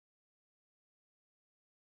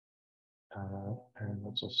And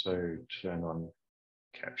let's also turn on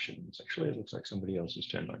captions. Actually, it looks like somebody else has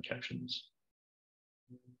turned on captions.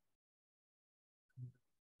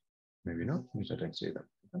 Maybe not, because I don't see them.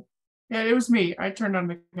 Yeah, it was me. I turned on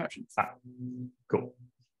the captions. Ah, cool.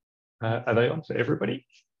 Are they on for everybody?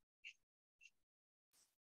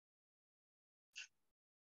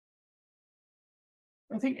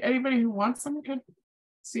 I think anybody who wants them could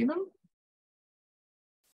see them.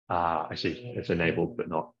 Ah, I see. It's enabled, but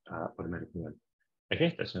not automatically on.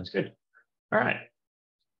 Okay, that sounds good. All right.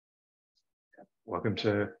 Welcome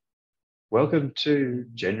to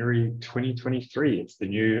January 2023. It's the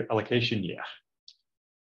new allocation year.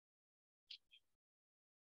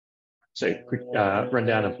 So quick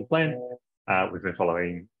rundown of the plan. We've been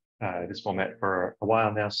following this format for a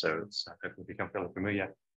while now, so it's hopefully become fairly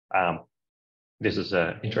familiar. This is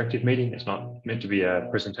an interactive meeting. It's not meant to be a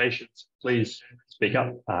presentation. So please speak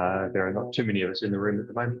up. There are not too many of us in the room at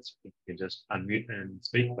the moment, so you can just unmute and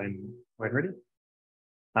speak when ready.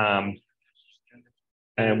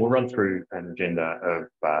 And we'll run through an agenda of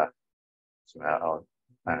our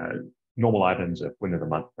normal items of Win of the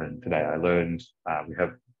Month. And today I learned we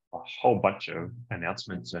have a whole bunch of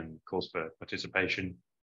announcements and calls for participation.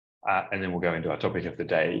 And then we'll go into our topic of the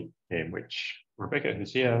day, in which Rebecca,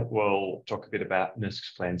 who's here, will talk a bit about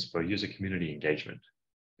NERSC's plans for user community engagement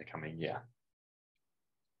in the coming year.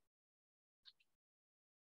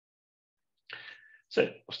 So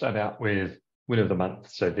we'll start out with Win of the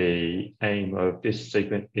Month. So the aim of this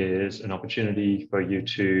segment is an opportunity for you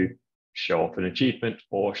to show off an achievement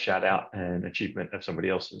or shout out an achievement of somebody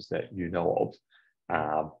else's that you know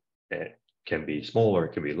of. It can be small or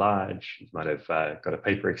it can be large. You might have got a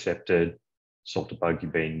paper accepted, solved a bug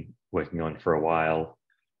you've been working on for a while.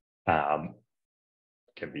 It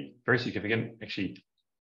can be very significant. Actually,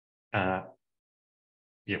 yeah,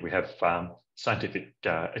 we have scientific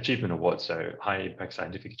achievement awards, so high impact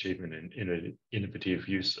scientific achievement and innovative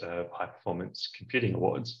use of high performance computing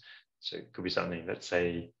awards. So it could be something that's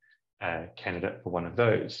a candidate for one of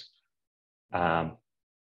those.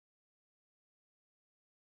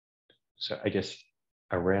 So I guess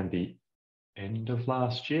around the end of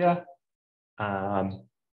last year, in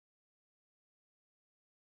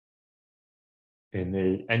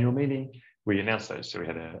the annual meeting, we announced those. So we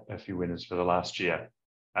had a few winners for the last year.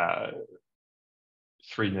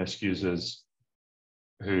 3 NERSC users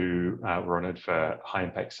who were honoured for high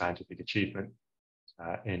impact scientific achievement,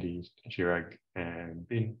 Andy, Chirag, and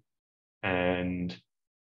Bin. And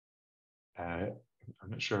I'm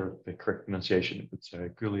not sure of the correct pronunciation, if it's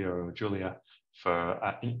Julia or Julia, for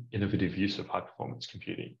innovative use of high performance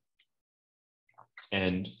computing.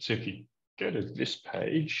 And so if you go to this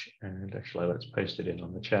page, and actually let's paste it in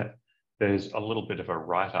on the chat, there's a little bit of a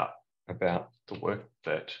write-up about the work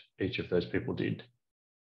that each of those people did.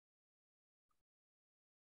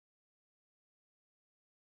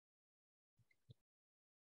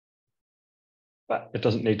 But it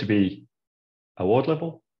doesn't need to be award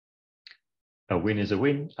level. A win is a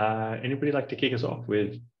win. Anybody like to kick us off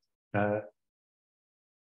with a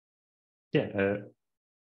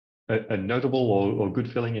notable or good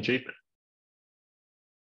feeling achievement?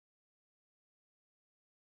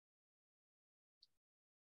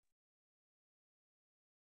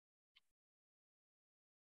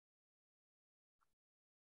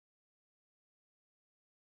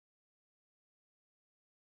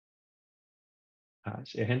 I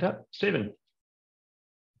see a hand up. Stephen.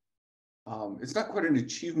 It's not quite an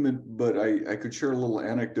achievement, but I could share a little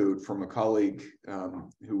anecdote from a colleague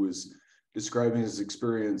who was describing his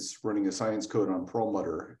experience running a science code on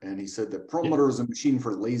Perlmutter. And he said that Perlmutter is a machine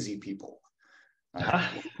for lazy people.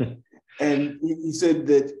 And he said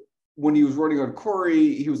that when he was running on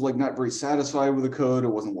Cori, he was like not very satisfied with the code. It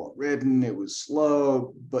wasn't well written, it was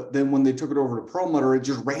slow. But then when they took it over to Perlmutter, it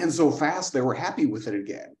just ran so fast, they were happy with it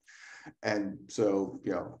again. And so,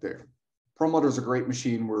 you know, Perlmutter is a great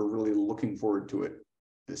machine. We're really looking forward to it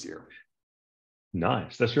this year.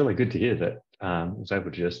 Nice. That's really good to hear that I was able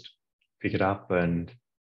to just pick it up and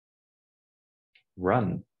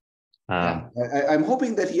run. Yeah, I'm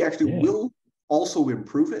hoping that he actually will also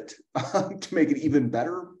improve it to make it even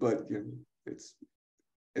better. But you know,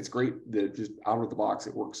 it's great that just out of the box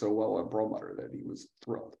it works so well on Perlmutter that he was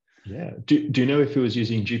thrilled. Yeah. Do you know if he was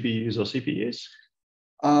using GPUs or CPUs?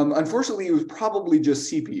 Unfortunately, it was probably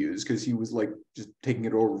just CPUs because he was like just taking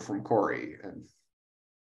it over from Cori. And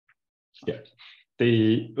yeah,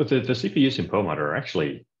 the CPUs in Perlmutter are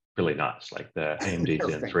actually really nice, like the AMD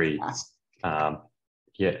Zen 3. Yeah,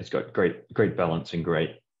 it's got great balance and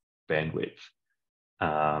great bandwidth,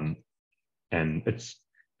 and it's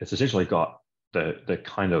essentially got the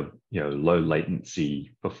kind of low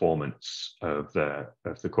latency performance of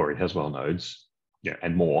the Cori Haswell nodes,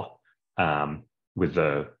 and more, with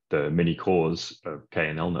the many cores of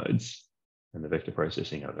KNL nodes and the vector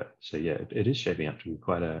processing of it. So yeah, it is shaping up to be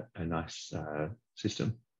quite a nice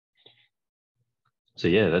system. So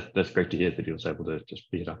yeah, that's great to hear that he was able to just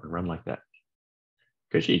pick it up and run like that.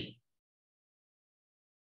 Koshi.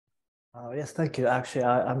 Yes, thank you. Actually,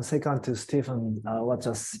 I'm second to Stephen, what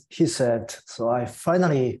just he said. So I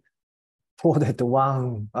finally ported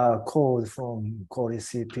one code from Cori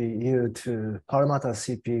CPU to Parramatta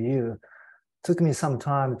CPU. Took me some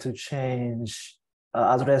time to change,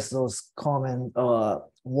 address those common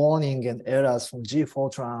warning and errors from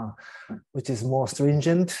G-Fortran, which is more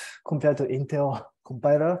stringent compared to Intel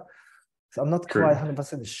compiler. So I'm not quite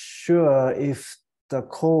 100% sure if the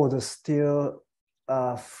code is still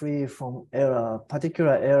free from error.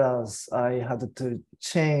 Particular errors I had to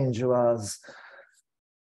change was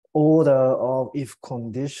order of if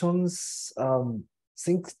conditions.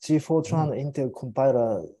 Think G-Fortran Intel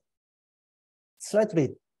compiler,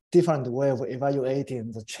 slightly different way of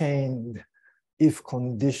evaluating the chained if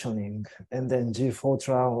conditioning, and then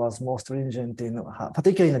G-Fortran was more stringent in,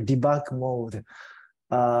 particularly in the debug mode,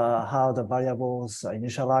 how the variables are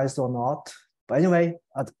initialized or not. But anyway,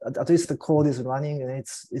 at least the code is running, and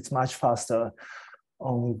it's much faster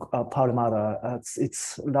on Parramatta.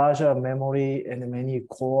 It's larger memory and many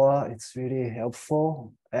core. It's really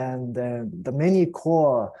helpful, and then the many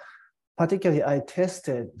core, particularly I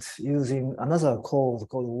tested using another code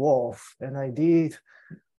called Wolf, and I did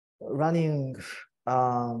running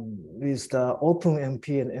with the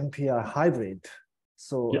OpenMP and MPI hybrid.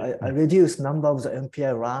 So I reduced number of the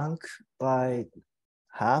MPI rank by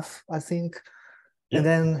half, I think. And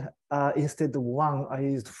then instead of one, I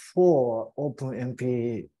used 4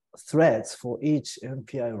 OpenMP threads for each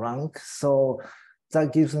MPI rank. So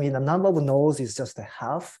that gives me the number of nodes is just a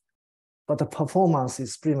half, but the performance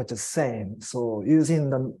is pretty much the same. So using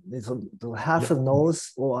the half the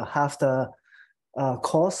nodes or half the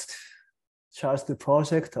cost charged to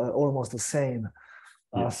project are almost the same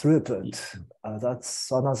throughput. That's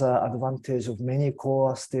another advantage of many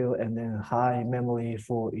core still, and then high memory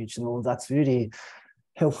for each node. That's really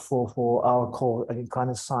helpful for our core, in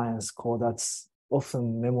climate science core that's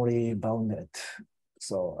often memory bounded.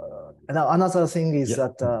 So and another thing is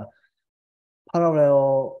that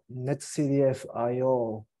parallel netcdf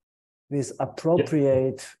IO with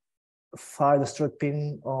appropriate file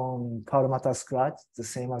stripping on Parramatta Scratch, the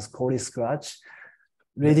same as Cori Scratch,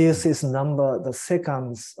 reduces the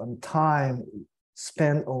seconds and time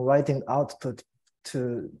spent on writing output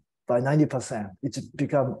by 90%. It's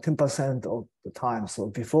become 10% of the time. So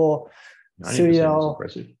before serial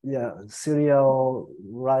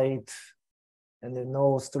write and then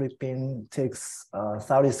no stripping takes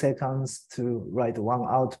 30 seconds to write one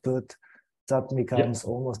output. That becomes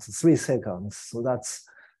almost 3 seconds. So that's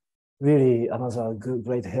really another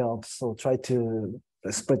great help. So try to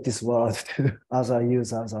spread this word to other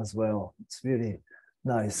users as well. It's really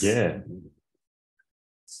nice. Yeah.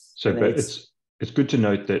 So, but it's good to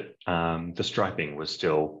note that the striping was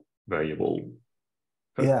still variable.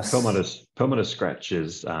 Yes. Perlmutter Scratch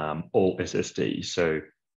is all SSD, so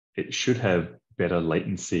it should have better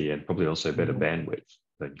latency and probably also better bandwidth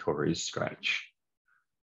than Cori's Scratch.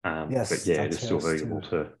 Yes, but yeah, it is still variable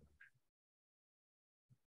to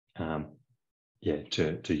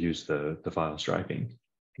use the file striping.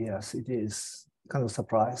 Yes, it is. Kind of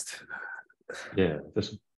surprised. Yeah,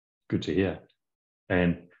 that's good to hear.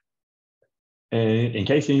 And in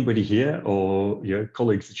case anybody here or your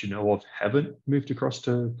colleagues that you know of haven't moved across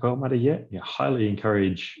to Perlmutter yet, I highly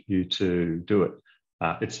encourage you to do it.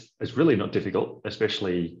 It's really not difficult,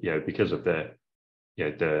 especially because of the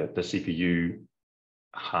CPU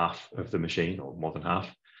half of the machine, or more than half.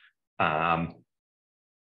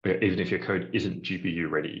 Even if your code isn't GPU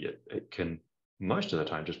ready, it can most of the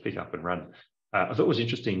time just pick up and run. I thought it was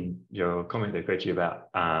interesting your comment there, Pechi, about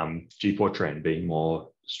G-Fortran being more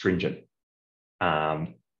stringent. So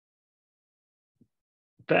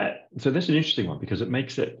that's an interesting one, because it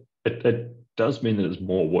makes it does mean that it's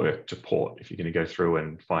more work to port if you're going to go through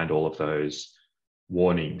and find all of those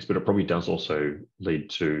warnings, but it probably does also lead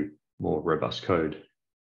to more robust code.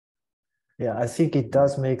 Yeah, I think it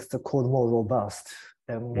does make the code more robust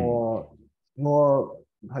and more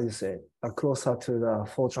how do you say, closer to the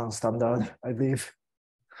Fortran standard, I believe.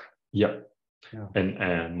 Yep. Yeah.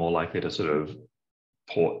 And more likely to sort of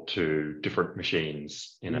port to different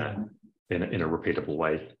machines in a repeatable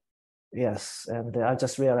way. Yes, and I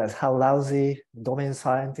just realized how lousy domain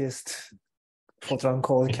scientists Fortran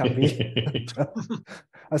code can be.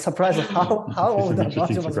 I'm surprised how all Some the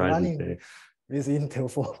interesting module was surprises running there. with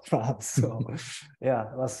Intel Fortran. So yeah,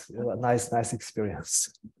 it was a nice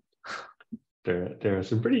experience. There are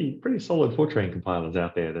some pretty solid Fortran compilers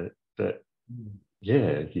out there that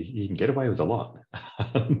yeah, you can get away with a lot.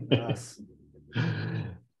 Yes.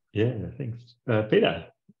 Yeah, thanks. Peter.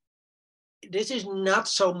 This is not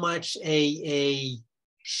so much a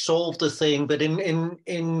solve the thing, but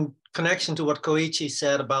in connection to what Koichi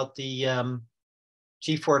said about the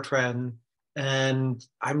G4 and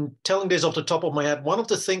I'm telling this off the top of my head, one of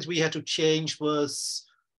the things we had to change was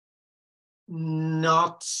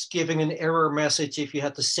not giving an error message if you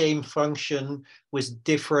had the same function with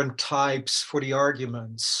different types for the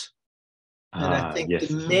arguments. And I think yes,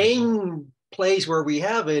 the main place where we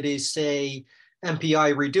have it is, say,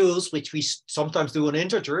 MPI reduce, which we sometimes do on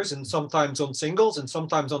integers and sometimes on singles and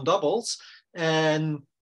sometimes on doubles. And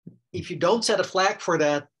if you don't set a flag for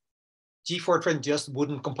that, G4 just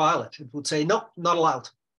wouldn't compile it. It would say, no, not allowed.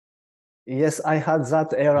 Yes, I had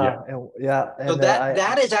that error. Yeah. So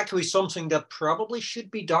that is actually something that probably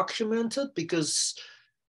should be documented, because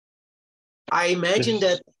I imagine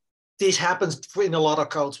that this happens in a lot of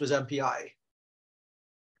codes with MPI.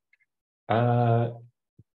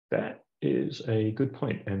 That is a good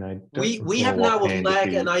point, and I don't we have now a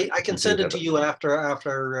flag, and I can send it to you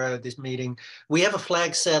after this meeting. We have a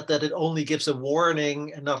flag set that it only gives a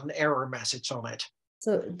warning and not an error message on it.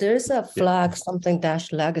 So there's a flag something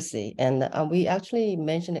dash legacy, and we actually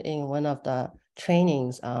mentioned it in one of the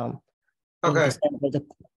trainings. Okay.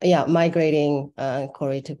 Migrating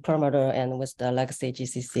Corey to Perlmutter and with the legacy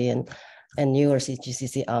GCC and NERSC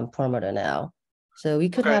GCC on Perlmutter now. So we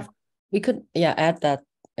could add that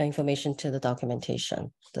information to the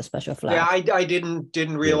documentation, the special flag. Yeah, I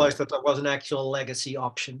didn't realize that there was an actual legacy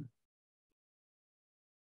option.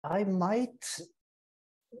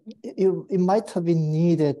 It might have been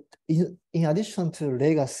needed in addition to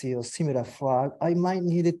legacy or similar flag. I might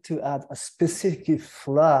needed to add a specific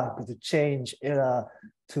flag to change error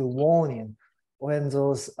to warning when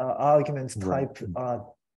those arguments type are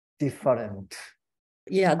different.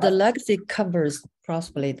 Yeah, the legacy covers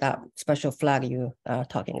possibly that special flag you are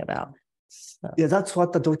talking about. So. Yeah, that's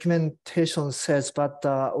what the documentation says. But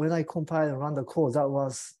when I compile and run the code, that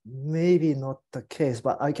was maybe not the case.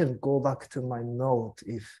 But I can go back to my note.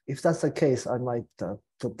 If that's the case, I might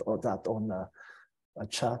put that on a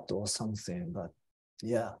chat or something. But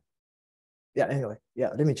yeah. Anyway,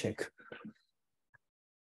 let me check.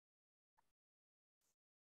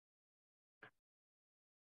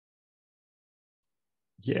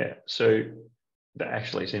 Yeah, so that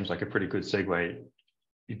actually seems like a pretty good segue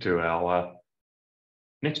into our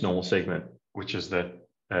next normal segment, which is the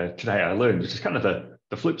Today I Learned, which is kind of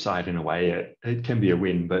the flip side in a way. It can be a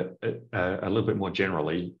win, but a little bit more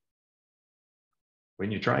generally,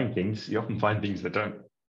 when you're trying things, you often find things that don't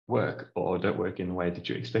work or don't work in the way that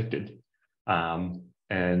you expected. So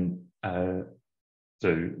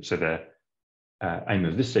the aim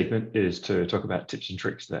of this segment is to talk about tips and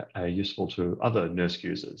tricks that are useful to other NERSC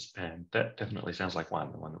users. And that definitely sounds like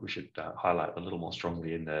one that we should highlight a little more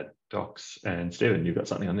strongly in the docs. And Stephen, you've got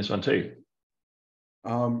something on this one too.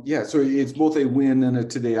 Yeah, so it's both a win and a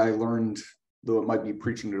Today I Learned, though it might be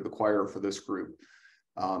preaching to the choir for this group.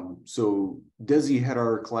 So Desi had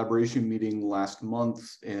our collaboration meeting last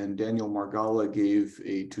month, and Daniel Margala gave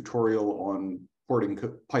a tutorial on porting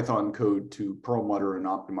Python code to Perlmutter and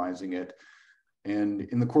optimizing it. And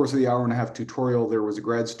in the course of the hour-and-a-half tutorial, there was a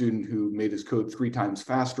grad student who made his code 3 times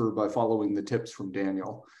faster by following the tips from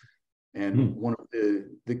Daniel. And one of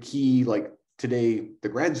the key, like today, the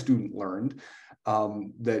grad student learned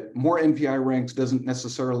that more NPI ranks doesn't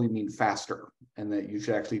necessarily mean faster, and that you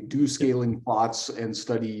should actually do scaling plots and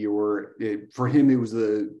study for him, it was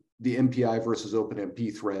the MPI versus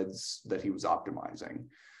OpenMP threads that he was optimizing.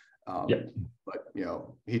 But,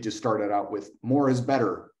 he just started out with more is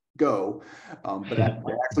better. Go, but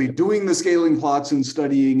by actually doing the scaling plots and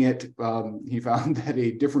studying it, he found that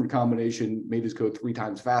a different combination made his code 3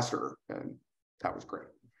 times faster, and that was great.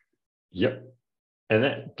 Yep, and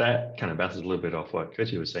that kind of bounces a little bit off what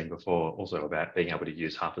Koichi was saying before, also about being able to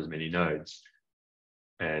use half as many nodes.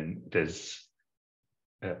 And there's,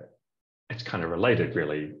 it's kind of related,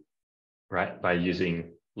 really, right? By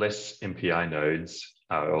using less MPI nodes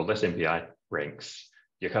or less MPI ranks,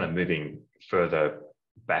 you're kind of moving further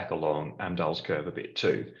back along Amdahl's curve a bit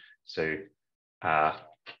too. So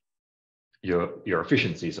your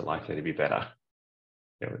efficiencies are likely to be better.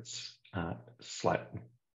 It's slight.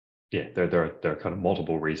 Yeah, there are kind of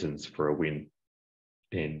multiple reasons for a win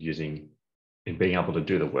in being able to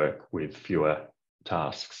do the work with fewer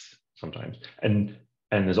tasks. sometimes. And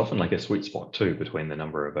there's often like a sweet spot too between the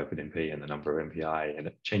number of OpenMP and the number of MPI, and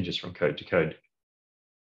it changes from code to code.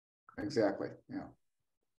 Exactly. Yeah.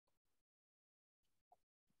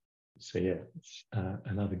 So yeah, it's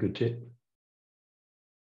another good tip.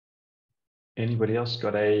 Anybody else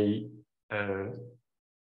got a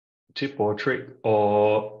tip or trick,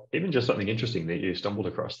 or even just something interesting that you stumbled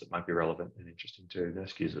across that might be relevant and interesting to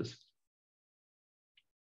NERSC users?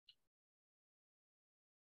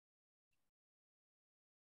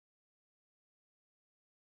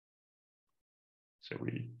 So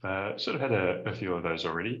we've sort of had a few of those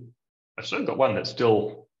already. I've sort of got one that's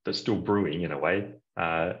still brewing in a way.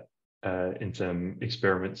 In some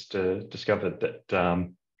experiments discovered that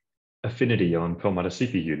affinity on Perlmutter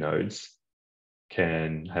CPU nodes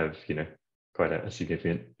can have quite a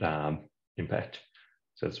significant impact.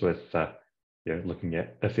 So it's worth looking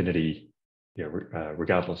at affinity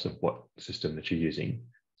regardless of what system that you're using.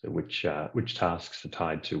 So which tasks are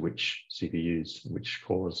tied to which CPUs, which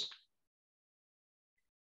cores.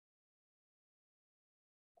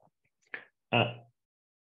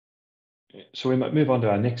 So we might move on to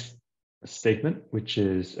our next segment, which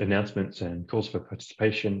is announcements and calls for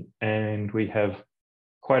participation. And we have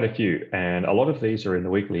quite a few, and a lot of these are in the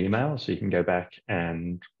weekly email, so you can go back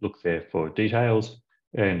and look there for details.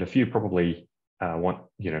 And a few probably want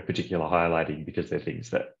particular highlighting because they're things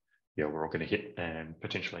that we're all going to hit and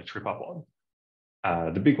potentially trip up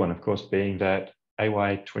on. The big one, of course, being that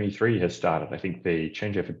AY23 has started. I think the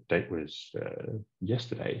changeover date was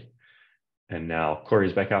yesterday. And now Corey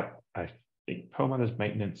is back up. I think Perlmutter's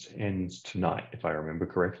maintenance ends tonight, if I remember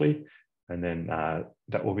correctly. And then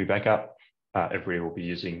that will be back up. Everybody will be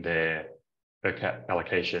using their OCAP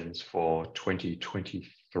allocations for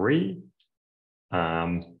 2023.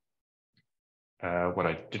 What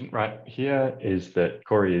I didn't write here is that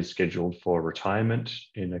Corey is scheduled for retirement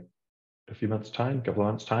in a few months' time, a couple of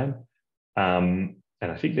months' time. And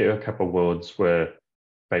I think the OCAP awards were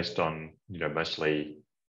based on, mostly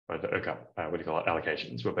the OCAP,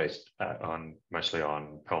 allocations were based mostly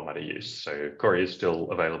on Perlmutter use. So Corey is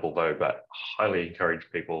still available though, but highly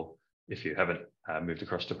encourage people, if you haven't moved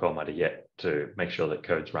across to Perlmutter yet, to make sure that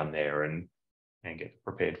codes run there and get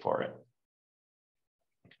prepared for it.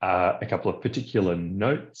 A couple of particular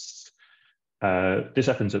notes. This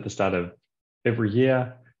happens at the start of every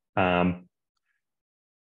year.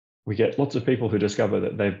 We get lots of people who discover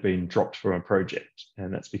that they've been dropped from a project.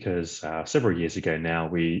 And that's because several years ago now,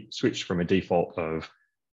 we switched from a default of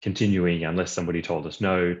continuing unless somebody told us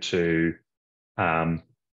no to,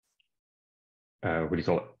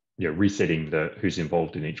 resetting who's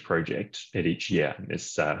involved in each project at each year.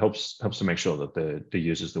 This helps to make sure that the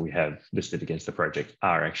users that we have listed against the project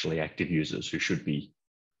are actually active users who should be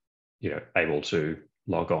able to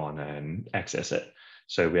log on and access it.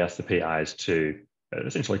 So we ask the PIs to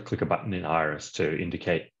essentially click a button in Iris to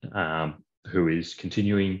indicate who is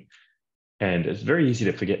continuing. And it's very easy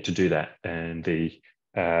to forget to do that. And the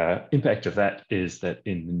impact of that is that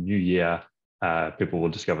in the new year, people will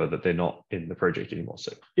discover that they're not in the project anymore.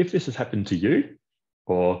 So if this has happened to you,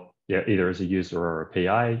 or either as a user or a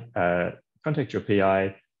PI, contact your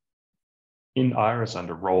PI. In Iris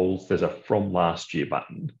under roles, there's a from last year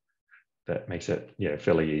button that makes it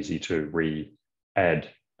fairly easy to re-add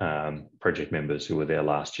project members who were there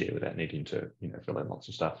last year without needing to fill in lots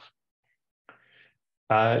of stuff.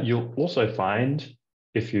 You'll also find,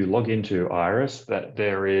 if you log into Iris, that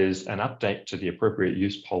there is an update to the appropriate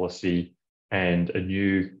use policy and a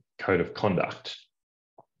new code of conduct.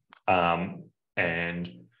 And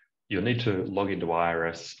you'll need to log into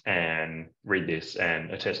Iris and read this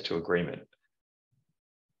and attest to agreement.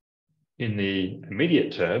 In the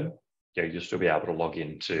immediate term, you'll still be able to log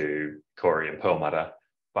into Corey and Perlmutter,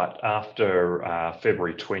 but after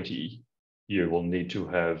February 20, you will need to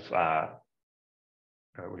have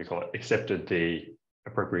accepted the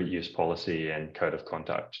appropriate use policy and code of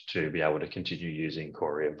conduct to be able to continue using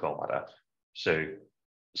Corey and Perlmutter. So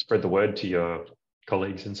spread the word to your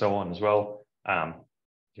colleagues and so on as well.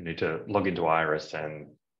 You need to log into Iris and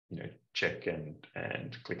check and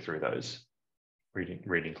click through those, read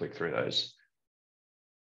and click through those.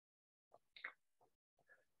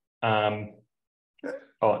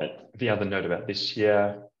 The other note about this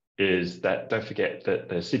year is that don't forget that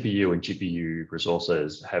the CPU and GPU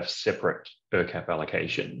resources have separate OCAP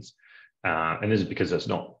allocations. And this is because there's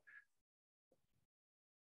no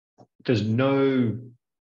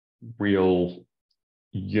real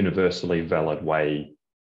universally valid way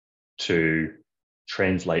to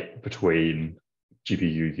translate between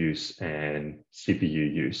GPU use and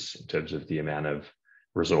CPU use in terms of the amount of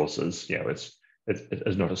resources.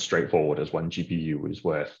 It's not as straightforward as one GPU is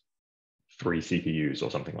worth 3 CPUs or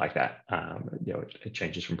something like that. It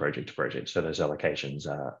changes from project to project, so those allocations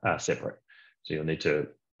are separate. So you'll need to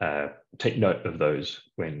take note of those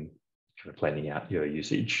when kind of planning out your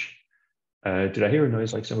usage. Did I hear a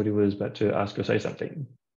noise like somebody was about to ask or say something?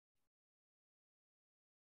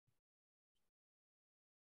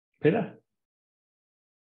 Peter?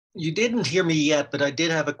 You didn't hear me yet, but I did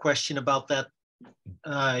have a question about that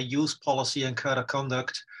use policy and code of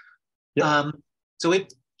conduct. Yep.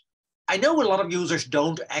 I know a lot of users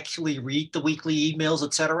don't actually read the weekly emails,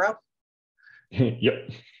 etc. Yep.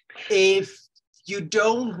 If you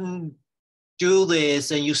don't do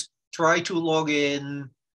this and you try to log in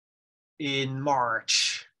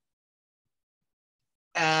March,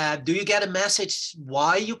 do you get a message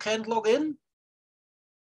why you can't log in?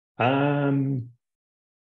 That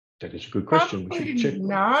is a good question. Probably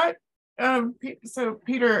not. So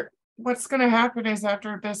Peter, what's going to happen is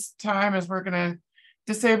after this time is we're going to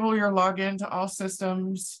disable your login to all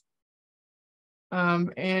systems.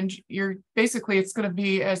 And you're basically, it's going to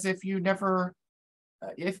be as if you never,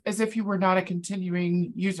 as if you were not a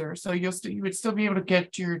continuing user. So you would still be able to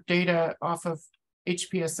get your data off of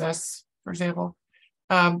HPSS, for example.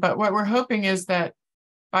 But what we're hoping is that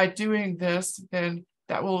by doing this, then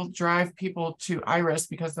that will drive people to Iris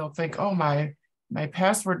because they'll think, oh, my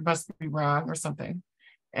password must be wrong or something.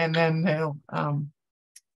 And then they'll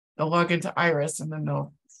log into Iris and then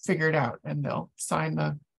they'll figure it out and they'll sign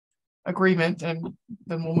the agreement and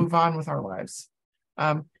then we'll move on with our lives.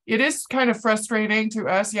 It is kind of frustrating to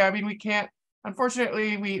us. Yeah, I mean, we can't,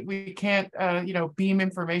 unfortunately, we can't, beam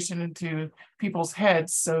information into people's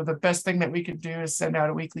heads. So the best thing that we could do is send out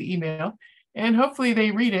a weekly email and hopefully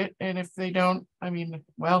they read it. And if they don't, I mean,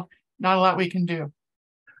 well, not a lot we can do.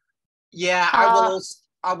 Yeah,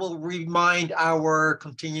 I will remind our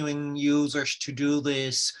continuing users to do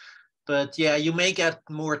this, but yeah, you may get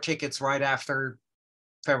more tickets right after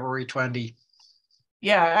February 20.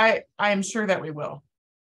 Yeah, I'm sure that we will.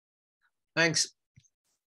 Thanks.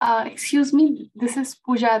 Excuse me, this is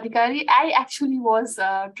Pooja Adhikari. I actually was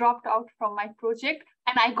dropped out from my project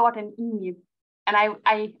and I got an email. And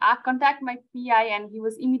I contacted my PI and he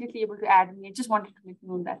was immediately able to add me. I just wanted to let you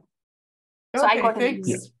know that. So Okay, I got thanks.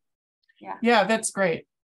 an email. Yeah. Yeah, that's great.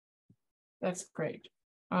 That's great.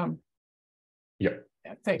 Yep. Yeah,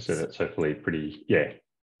 thanks. So that's hopefully pretty,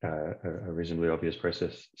 a reasonably obvious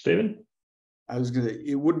process. Stephen?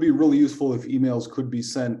 It would be really useful if emails could be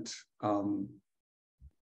sent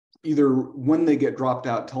either when they get dropped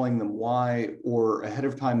out, telling them why, or ahead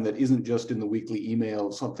of time that isn't just in the weekly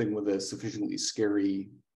email, something with a sufficiently scary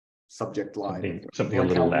subject line. Something a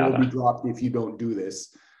little louder. Will be dropped if you don't do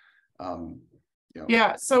this.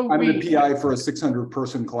 Yeah, so I'm the PI for a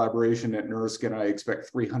 600-person collaboration at NERSC, and I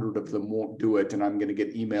expect 300 of them won't do it, and I'm going to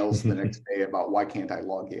get emails the next day about why can't I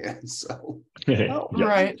log in. So,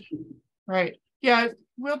 right. Yeah,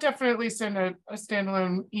 we'll definitely send a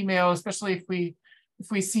standalone email, especially if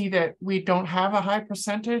we see that we don't have a high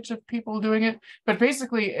percentage of people doing it. But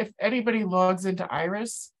basically, if anybody logs into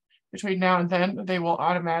Iris between now and then, they will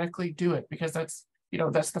automatically do it because that's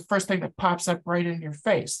the first thing that pops up right in your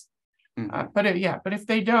face. But if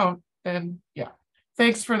they don't, then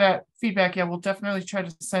thanks for that feedback. Yeah, we'll definitely try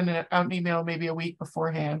to send out an email maybe a week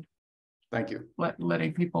beforehand. Thank you.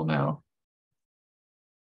 Letting people know.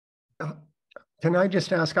 Can I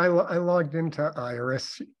just ask, I logged into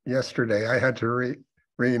Iris yesterday. I had to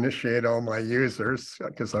reinitiate all my users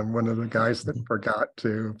because I'm one of the guys that forgot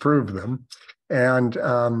to approve them. And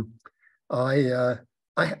I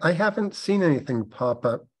haven't seen anything pop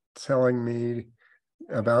up telling me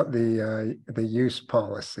about the use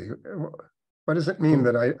policy. What does it mean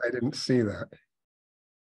that I didn't see that?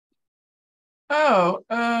 Oh,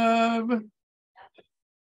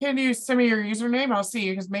 can you send me your username? I'll see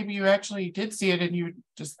you because maybe you actually did see it and you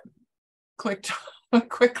just clicked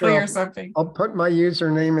quickly or something. I'll put my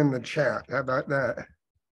username in the chat. How about that?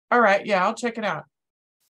 All right, yeah, I'll check it out.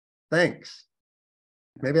 Thanks.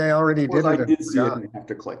 Maybe I already did it. I did see it and have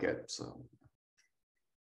to click it. So.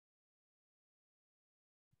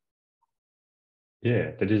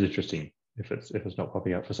 Yeah, that is interesting. If it's not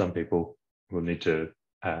popping up for some people, we'll need to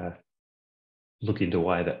look into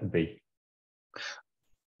why that would be.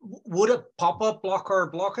 Would a pop-up blocker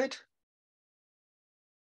block it?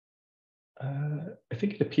 I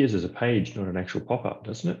think it appears as a page, not an actual pop-up,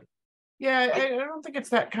 doesn't it? Yeah, I don't think it's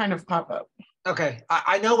that kind of pop-up. Okay,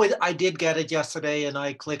 I know it. I did get it yesterday and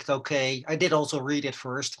I clicked OK. I did also read it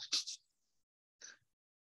first.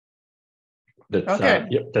 That's, okay.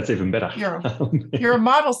 Yep, that's even better. You're a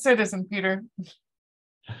model citizen, Peter.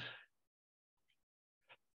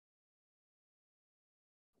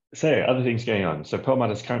 So other things going on. So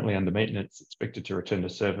Perlmutter is currently under maintenance, expected to return to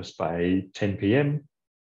service by 10 p.m.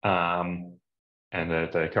 And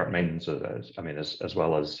the current maintenance of those, I mean, as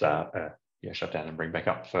well as shut down and bring back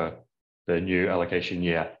up for the new allocation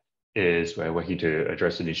year, is we're working to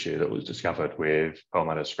address an issue that was discovered with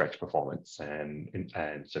Perlmutter Scratch performance and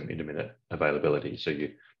some intermittent availability. So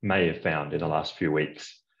you may have found in the last few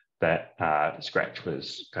weeks that Scratch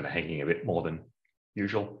was kind of hanging a bit more than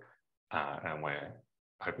usual, and we're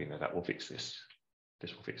hoping that that will fix this.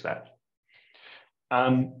 This will fix that.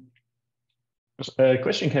 A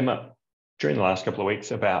question came up during the last couple of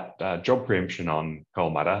weeks about job preemption on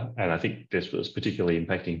Perlmutter, and I think this was particularly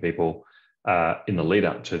impacting people in the lead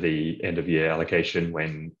up to the end of year allocation,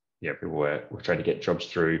 when people were trying to get jobs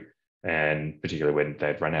through, and particularly when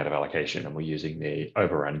they'd run out of allocation and were using the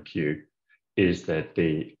overrun queue, is that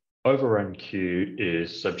the overrun queue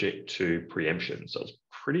is subject to preemption. So it's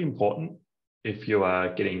pretty important if you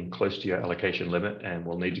are getting close to your allocation limit and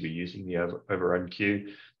will need to be using the overrun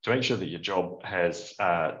queue, to make sure that your job has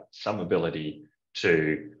some ability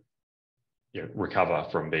to recover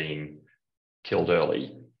from being killed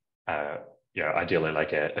early. Ideally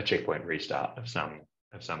like a checkpoint restart of some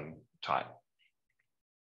type.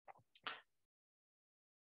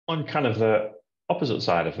 On kind of the opposite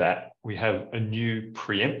side of that, we have a new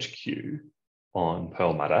preempt queue on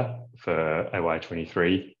Perlmutter for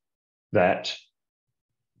AY23 that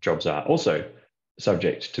jobs are also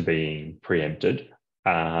subject to being preempted,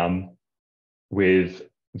 with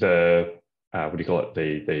the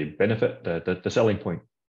the benefit, the selling point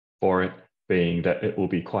for it being that it will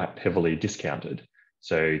be quite heavily discounted.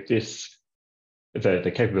 So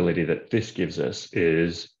the capability that this gives us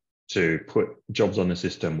is to put jobs on the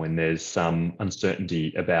system when there's some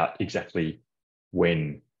uncertainty about exactly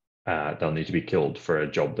when they'll need to be killed for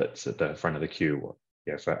a job that's at the front of the queue,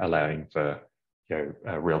 for allowing for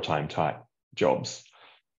real-time type jobs.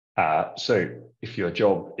 So if your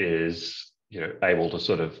job is able to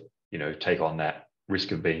sort of take on that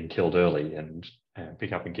risk of being killed early and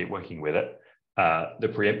pick up and keep working with it, the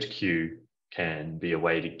preempt queue can be a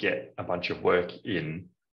way to get a bunch of work in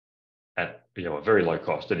at a very low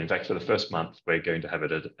cost. And in fact, for the first month, we're going to have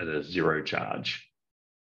it at a zero charge.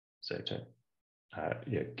 So to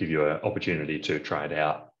give you an opportunity to try it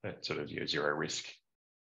out at sort of zero risk.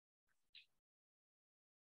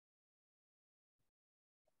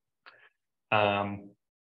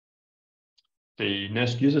 The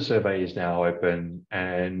NERSC user survey is now open,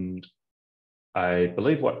 and I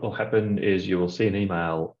believe what will happen is you will see an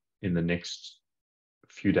email in the next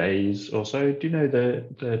few days or so. Do you know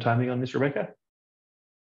the timing on this, Rebecca?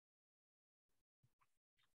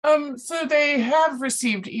 So they have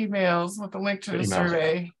received emails with a link to the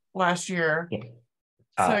survey last year. Yeah.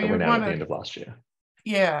 So you went out want at the end of last year.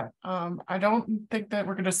 Yeah. I don't think that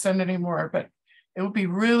we're going to send any more, but it would be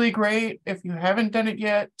really great if you haven't done it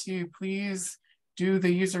yet to please do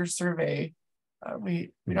the user survey.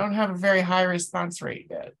 We don't have a very high response rate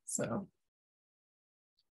yet, so.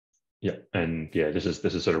 Yeah, and this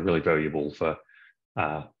is sort of really valuable for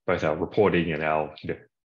both our reporting and our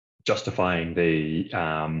justifying the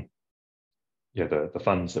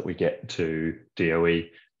funds that we get to DOE,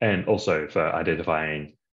 and also for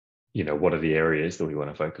identifying what are the areas that we want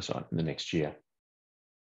to focus on in the next year.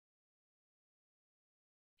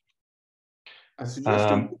 I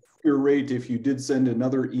suggested your rate if you did send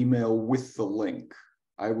another email with the link.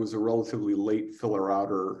 I was a relatively late filler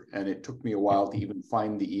outer, and it took me a while to even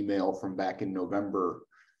find the email from back in November.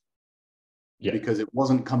 Yeah. Because it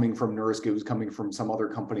wasn't coming from NERSC, it was coming from some other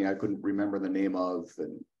company I couldn't remember the name of.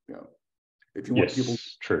 And if you want people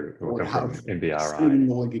true. It will come from NBRI. Sending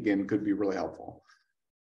the link again could be really helpful.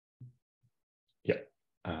 Yeah.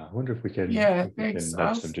 I wonder if we can,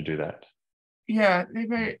 nudge them to do that. Yeah, they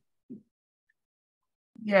may.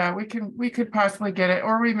 Yeah, we could possibly get it,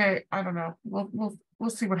 or we may, I don't know. We'll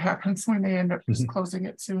see what happens. We may end up just closing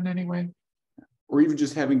it soon anyway. Or even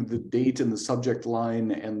just having the date in the subject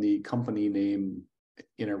line and the company name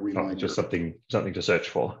in a reminder. Just something to search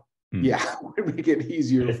for. Yeah, would make it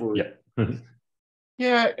easier for.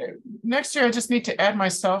 Yeah, next year I just need to add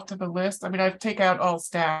myself to the list. I mean, I take out all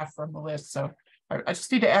staff from the list, so I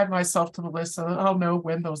just need to add myself to the list so that I'll know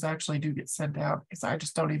when those actually do get sent out, because I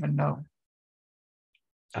just don't even know.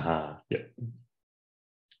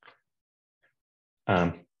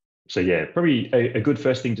 So probably a good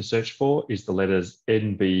first thing to search for is the letters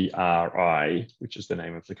NBRI, which is the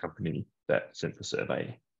name of the company that sent the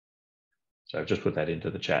survey. So I've just put that into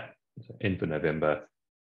the chat. N for November,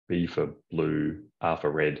 B for blue, R for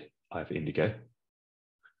red, I for indigo.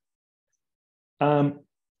 So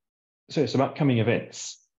some upcoming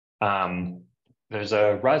events. there's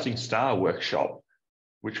a Rising Star workshop,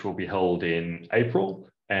 which will be held in April.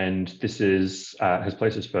 And this has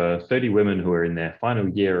places for 30 women who are in their final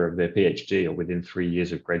year of their PhD or within 3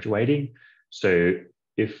 years of graduating. So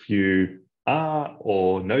if you are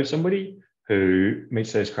or know somebody who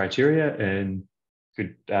meets those criteria and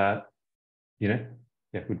could,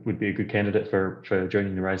 would be a good candidate for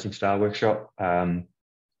joining the Rising Star workshop,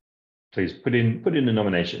 please put in a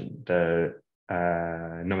nomination. The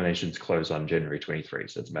nominations close on January 23,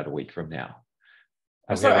 so it's about a week from now.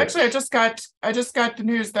 So actually, I just got the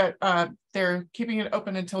news that they're keeping it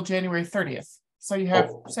open until January 30th. So you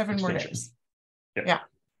have 7 more days. Yep. Yeah.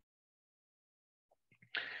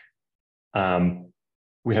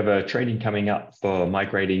 We have a training coming up for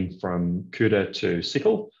migrating from CUDA to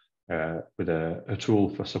SQL with a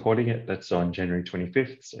tool for supporting it. That's on January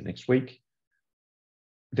 25th, so next week.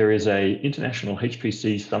 There is a international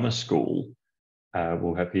HPC summer school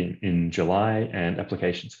will happen in July, and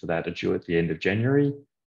applications for that are due at the end of January.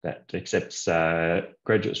 That accepts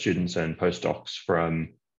graduate students and postdocs from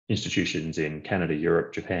institutions in Canada,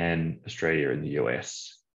 Europe, Japan, Australia, and the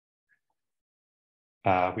US.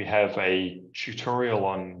 We have a tutorial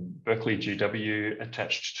on Berkeley GW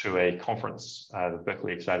attached to a conference. The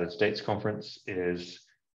Berkeley Excited States Conference is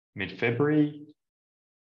mid-February.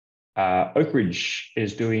 Oak Ridge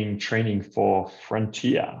is doing training for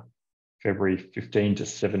Frontier, February 15 to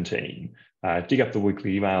 17. Dig up the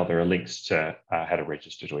weekly email. There are links to how to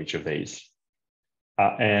register to each of these.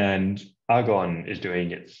 And Argonne is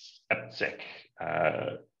doing its AppSec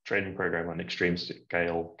training program on extreme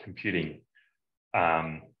scale computing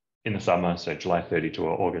in the summer, so July 30 to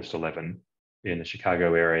August 11 in the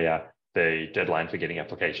Chicago area. The deadline for getting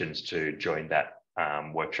applications to join that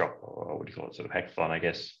workshop, or what do you call it, sort of hackathon, I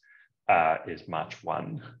guess, is March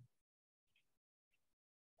 1.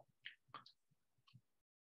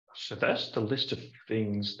 So that's the list of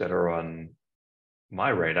things that are on my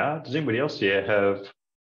radar. Does anybody else here have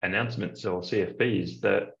announcements or CFBs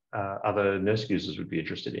that other NERSC users would be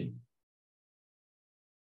interested in?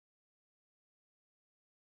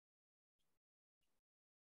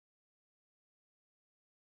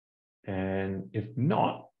 And if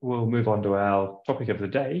not, we'll move on to our topic of the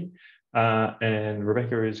day. And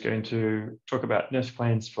Rebecca is going to talk about NERSC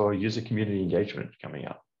plans for user community engagement coming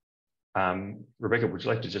up. Rebecca, would you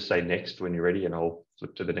like to just say next when you're ready, and I'll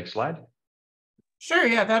flip to the next slide? Sure,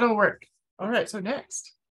 yeah, that'll work. All right, so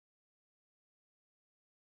next.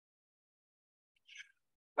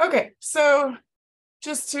 Okay, so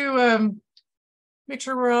just to make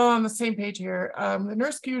sure we're all on the same page here, the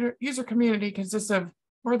NERSC user community consists of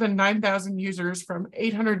more than 9,000 users from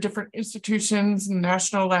 800 different institutions and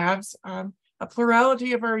national labs. A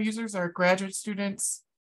plurality of our users are graduate students,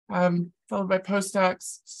 followed by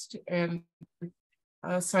postdocs and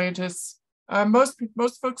scientists.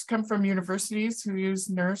 Most folks come from universities who use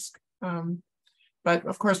NERSC, but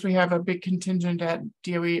of course we have a big contingent at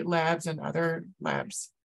DOE labs and other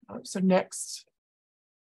labs. So next.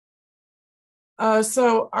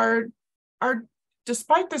 So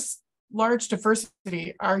despite this large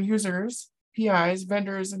diversity, our users, PIs,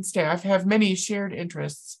 vendors, and staff have many shared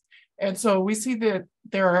interests. And so we see that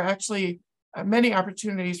there are actually many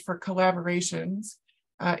opportunities for collaborations,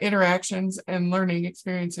 interactions, and learning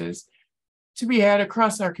experiences to be had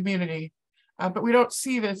across our community. But we don't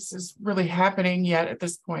see this as really happening yet at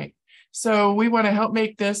this point. So we want to help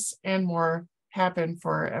make this and more happen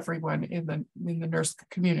for everyone in the NERSC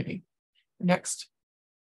community. Next.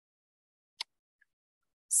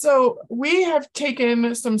 So we have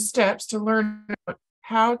taken some steps to learn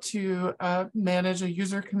how to manage a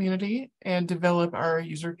user community and develop our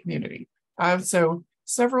user community. So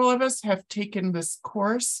several of us have taken this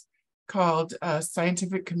course called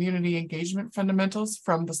Scientific Community Engagement Fundamentals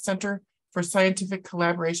from the Center for Scientific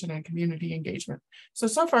Collaboration and Community Engagement. So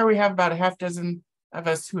far we have about a half dozen of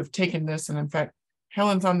us who have taken this. And in fact,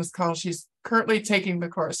 Helen's on this call. She's currently taking the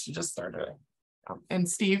course. She just started it. And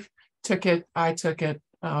Steve took it, I took it.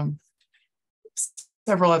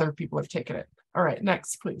 Several other people have taken it. All right,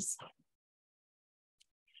 next, please.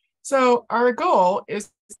 So our goal is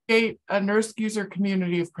to create a NERSC user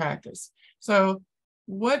community of practice. So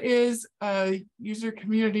what is a user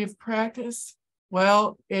community of practice?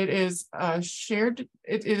 Well, it is a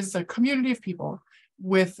community of people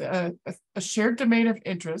with a shared domain of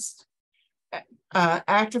interest,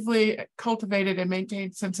 actively cultivated and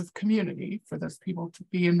maintained sense of community for those people to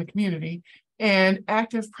be in the community, and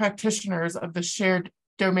active practitioners of the shared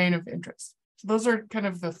domain of interest. So those are kind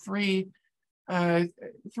of the three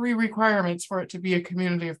requirements for it to be a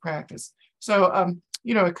community of practice. So,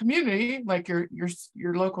 you know, a community like your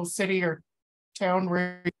local city or town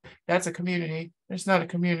where that's a community. It's not a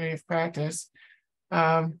community of practice.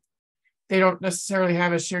 They don't necessarily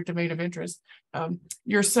have a shared domain of interest.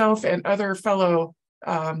 Yourself and other fellow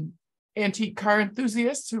antique car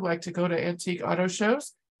enthusiasts who like to go to antique auto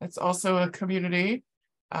shows, that's also a community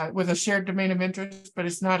with a shared domain of interest, but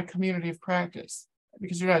it's not a community of practice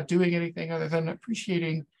because you're not doing anything other than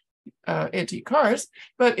appreciating antique cars.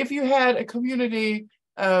 But if you had a community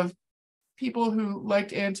of people who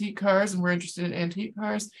liked antique cars and were interested in antique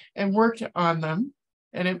cars and worked on them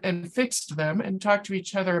and fixed them and talked to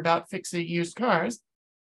each other about fixing used cars,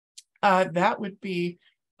 that would be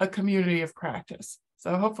a community of practice.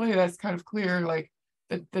 So hopefully that's kind of clear, like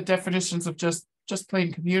the definitions of just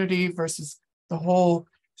plain community versus the whole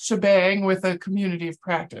shebang with a community of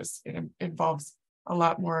practice. It involves a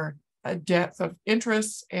lot more depth of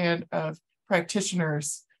interests and of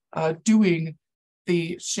practitioners doing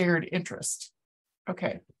the shared interest.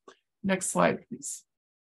 Okay, next slide, please.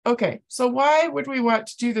 Okay, so why would we want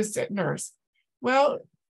to do this at NERSC? Well,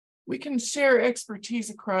 we can share expertise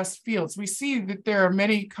across fields. We see that there are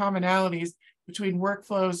many commonalities between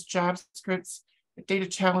workflows, job scripts, data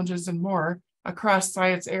challenges, and more across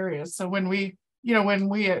science areas. So when we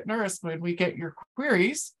at NERSC, when we get your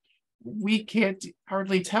queries, we can't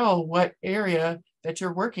hardly tell what area that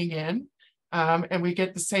you're working in. And we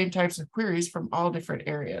get the same types of queries from all different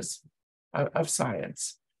areas of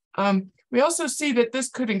science. We also see that this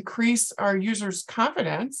could increase our users'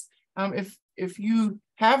 confidence. If you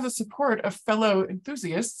have the support of fellow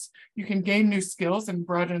enthusiasts, you can gain new skills and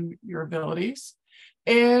broaden your abilities.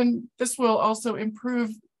 And this will also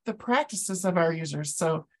improve the practices of our users.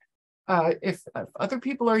 So if other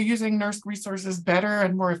people are using NERSC resources better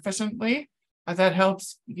and more efficiently, that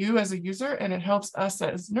helps you as a user and it helps us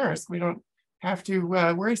as NERSC. We don't have to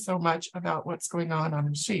worry so much about what's going on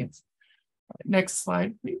machines. Next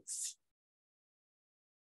slide, please.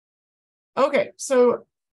 Okay, so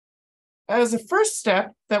as a first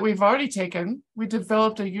step that we've already taken, we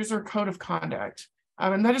developed a user code of conduct.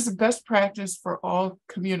 And that is the best practice for all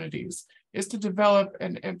communities, is to develop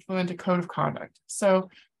and implement a code of conduct. So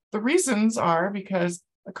the reasons are because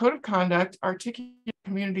a code of conduct articulates the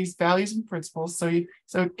community's values and principles, so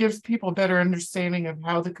it gives people a better understanding of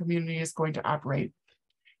how the community is going to operate.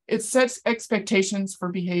 It sets expectations for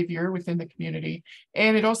behavior within the community,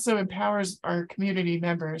 and it also empowers our community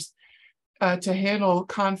members to handle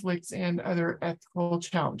conflicts and other ethical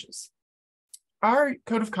challenges. Our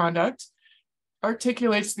code of conduct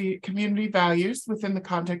articulates the community values within the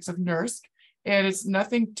context of NERSC, and it's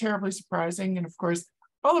nothing terribly surprising. And of course,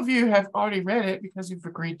 all of you have already read it because you've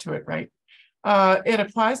agreed to it, right? It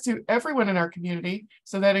applies to everyone in our community,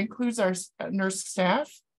 so that includes our NERSC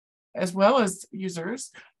staff, as well as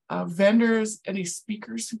users, vendors, any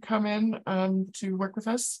speakers who come in to work with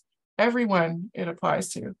us, everyone it applies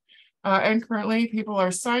to. And currently people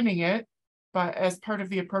are signing it as part of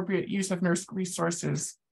the appropriate use of NERSC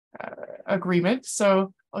resources agreement.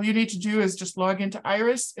 So all you need to do is just log into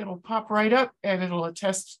Iris, it'll pop right up and it'll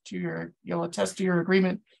attest to your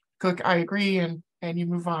agreement, click I agree, and you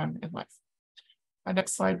move on in life.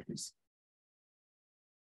 Next slide, please.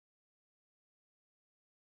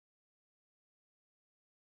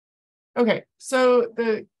 Okay, so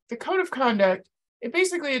the code of conduct,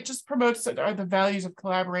 it just promotes the values of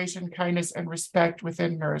collaboration, kindness, and respect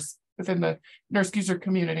within NERSC, within the NERSC user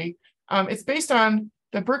community. It's based on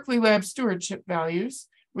the Berkeley Lab stewardship values,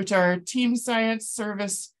 which are team science,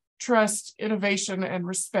 service, trust, innovation, and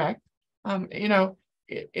respect.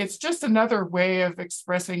 It's just another way of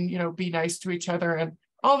expressing, be nice to each other and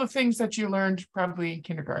all the things that you learned probably in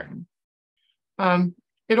kindergarten.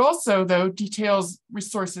 It also, though, details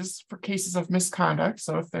resources for cases of misconduct.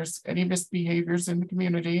 So if there's any misbehaviors in the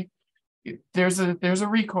community, there's a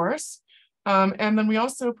recourse. And then we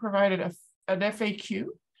also provided an FAQ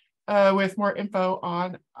with more info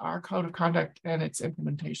on our code of conduct and its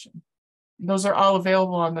implementation. And those are all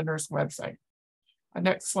available on the NERSC website.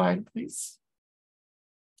 Next slide, please.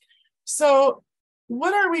 So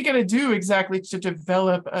what are we going to do exactly to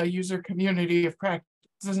develop a user community of practice?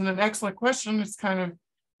 This is an excellent question. It's kind of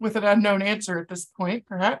with an unknown answer at this point,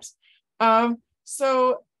 perhaps.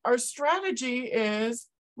 So our strategy is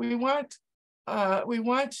we want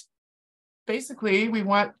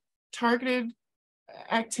targeted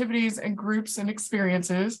activities and groups and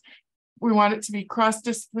experiences. We want it to be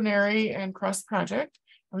cross-disciplinary and cross-project.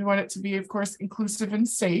 We want it to be, of course, inclusive and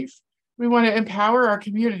safe. We want to empower our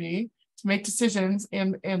community to make decisions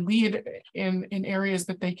and lead in areas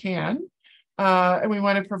that they can. And we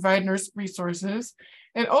want to provide NERSC resources.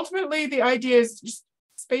 And ultimately, the idea is just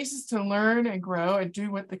spaces to learn and grow and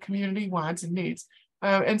do what the community wants and needs.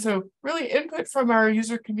 And so really input from our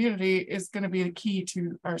user community is going to be the key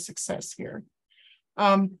to our success here.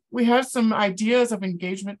 We have some ideas of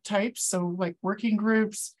engagement types, so like working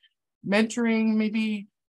groups, mentoring, maybe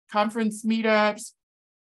conference meetups,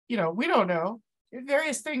 we don't know,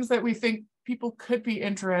 various things that we think people could be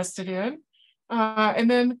interested in. And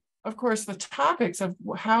then, of course, the topics of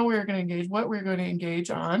how we're going to engage, what we're going to engage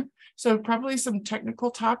on. So probably some technical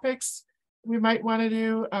topics we might want to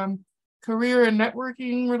do, career and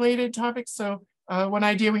networking related topics. So one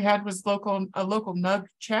idea we had was a local NUG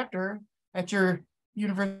chapter at your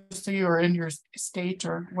university or in your state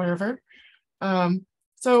or wherever.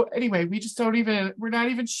 So anyway, we're not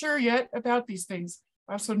even sure yet about these things.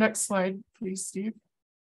 So next slide, please, Steve.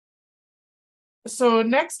 So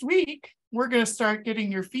next week, we're going to start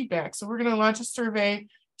getting your feedback. So we're going to launch a survey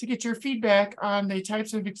to get your feedback on the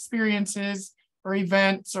types of experiences or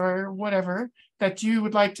events or whatever that you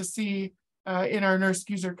would like to see in our NERSC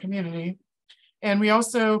user community. And we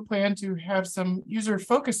also plan to have some user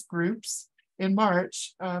focus groups in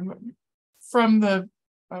March from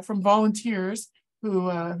volunteers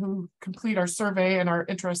who complete our survey and are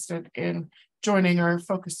interested in joining our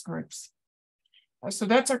focus groups. So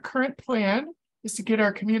that's our current plan, is to get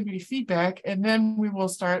our community feedback, and then we will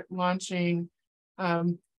start launching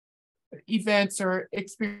events or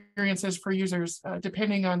experiences for users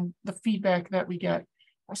depending on the feedback that we get.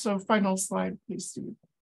 So final slide, please, Steve.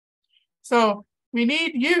 So we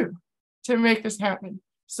need you to make this happen.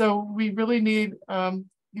 So we really need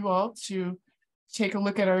you all to take a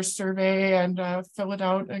look at our survey and fill it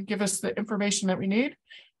out and give us the information that we need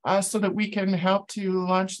so that we can help to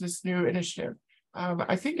launch this new initiative.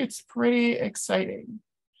 I think it's pretty exciting.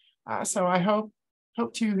 So I hope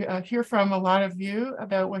to hear from a lot of you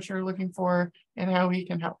about what you're looking for and how we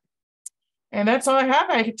can help. And that's all I have.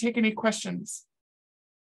 I could take any questions.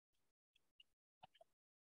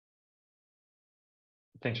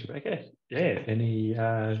 Thanks, Rebecca. Yeah, any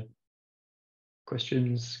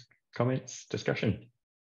questions, comments, discussion?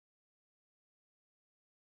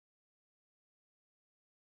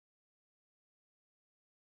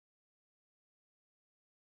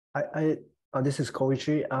 This is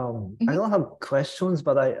Koichi. I don't have questions,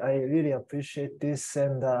 but I really appreciate this.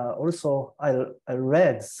 And also I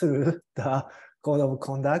read through the code of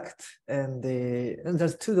conduct and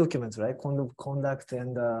there's two documents, right? Code of conduct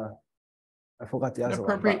and I forgot the other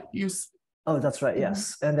appropriate one. use. Oh, that's right.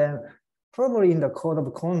 Yes. And then probably in the code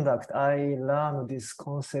of conduct, I learned this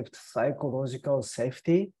concept, psychological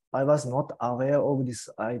safety. I was not aware of this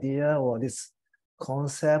idea or this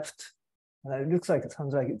concept. It looks like, it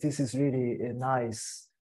sounds like this is really a nice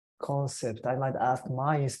concept. I might ask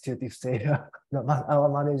my institute if they our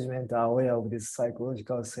management are aware of this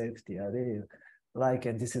psychological safety. I really like,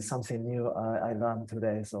 and this is something new I learned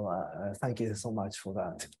today. So thank you so much for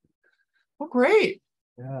that. Oh, great.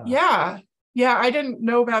 Yeah. Yeah, I didn't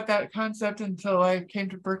know about that concept until I came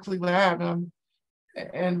to Berkeley Lab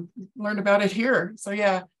and learned about it here. So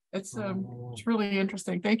yeah, it's really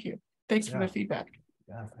interesting. Thank you. Thanks for the feedback.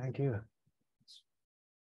 Yeah, thank you.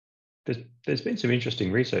 There's been some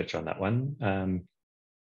interesting research on that one.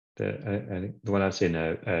 The one I've seen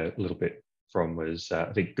a little bit from was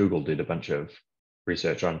I think Google did a bunch of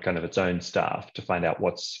research on kind of its own staff to find out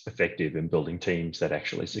what's effective in building teams that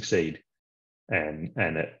actually succeed, and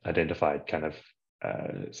it identified kind of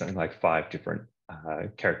something like 5 different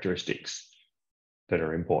characteristics that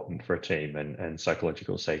are important for a team, and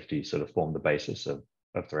psychological safety sort of form the basis of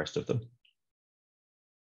the rest of them.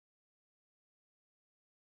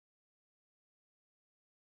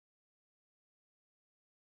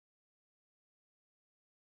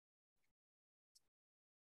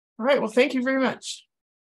 All right, well, thank you very much.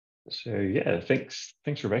 So yeah, thanks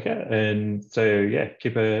Rebecca. And so yeah,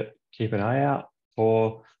 keep an eye out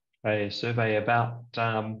for a survey about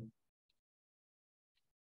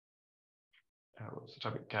what's the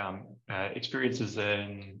topic? Experiences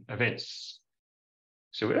and events.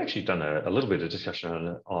 So we've actually done a little bit of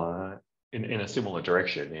discussion on in a similar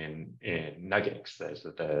direction in NUGEX. There's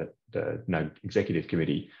the NUG Executive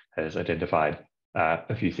Committee has identified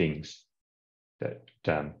a few things that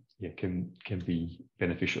can be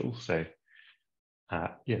beneficial. So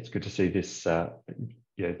yeah, it's good to see this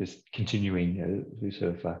this continuing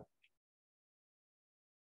sort of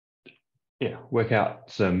work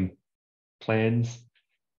out some plans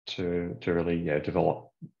to really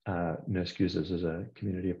develop NERSC users as a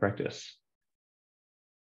community of practice.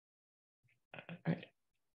 Okay.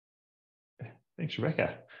 Thanks,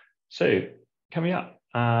 Rebecca. So coming up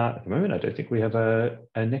at the moment, I don't think we have a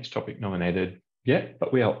next topic nominated yet,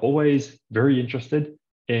 but we are always very interested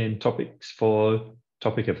in topics for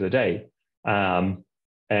topic of the day.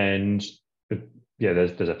 And yeah,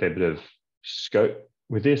 there's a fair bit of scope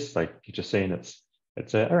with this. Like you're just saying,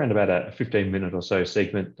 it's around about a 15-minute or so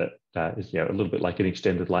segment that is a little bit like an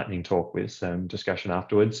extended lightning talk with some discussion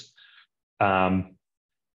afterwards. We're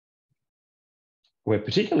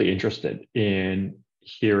particularly interested in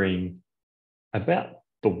hearing about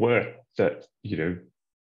the work that you,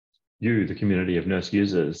 the community of NERSC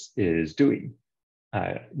users, is doing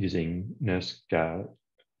using NERSC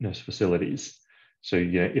facilities. So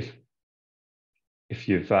if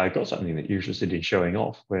you've got something that you're interested in showing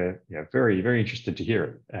off, we're very, very interested to hear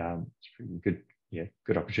it. It's a pretty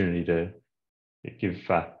good opportunity to give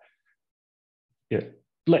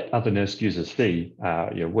let other NERSC users see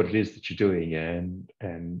what it is that you're doing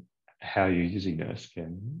and how you're using NERSC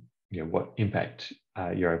and what impact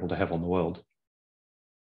you're able to have on the world.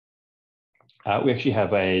 We actually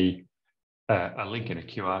have a link and a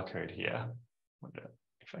QR code here. I wonder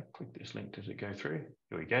if I click this link, does it go through?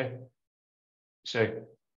 Here we go. So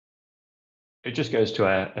it just goes to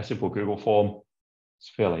a simple Google form. It's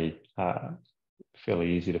fairly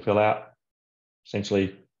easy to fill out. Essentially,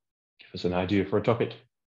 give us an idea for a topic.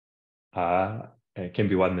 It can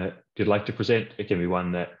be one that you'd like to present. It can be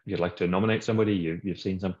one that you'd like to nominate somebody. You've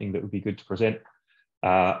seen something that would be good to present,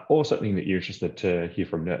 or something that you're interested to hear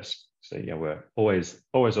from NERSC. So we're always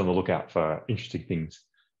on the lookout for interesting things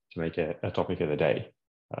to make a topic of the day.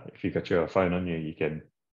 If you've got your phone on you, you can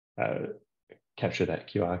capture that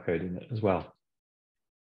QR code in it as well.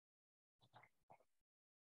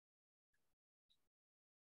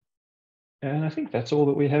 And I think that's all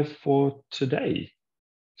that we have for today.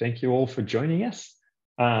 Thank you all for joining us.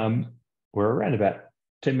 We're around about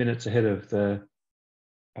 10 minutes ahead of the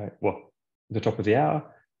top of the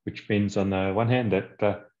hour, which means on the one hand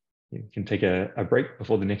that you can take a break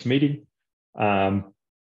before the next meeting.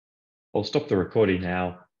 I'll stop the recording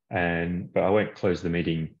now, but I won't close the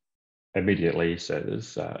meeting immediately, so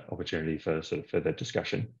there's opportunity for sort of further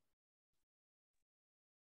discussion.